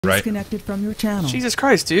Right. Disconnected from your channel. Jesus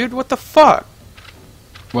Christ, dude, what the fuck?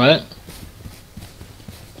 What?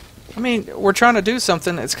 I mean, we're trying to do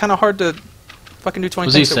something. It's kind of hard to fucking do 20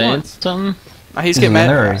 Was he things at saying once. something? He's Is he getting in mad.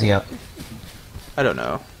 there or is he out? I don't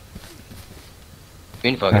know.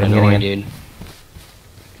 Being fucking annoying, dude.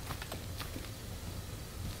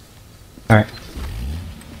 Alright.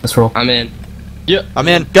 Let's roll. I'm in. Yeah. I'm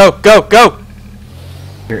in. Go, go, go!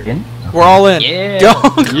 You're in? We're all in. Yeah. Go!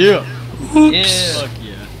 Yeah. Yeah. Fuck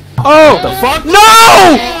yeah. Oh! The fuck?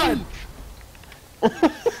 No!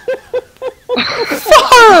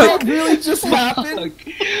 Fuck! Really just happened?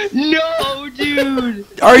 No, dude.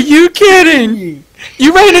 Are you kidding?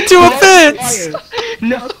 You ran into a fence!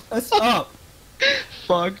 No. That's up.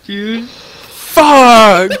 Fuck, dude.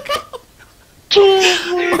 Fuck! No!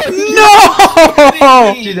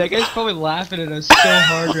 Dude, that guy's probably laughing at us so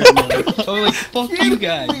hard right now. Probably like, fuck you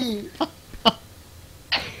guys.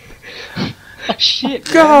 Shit,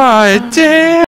 man. God damn!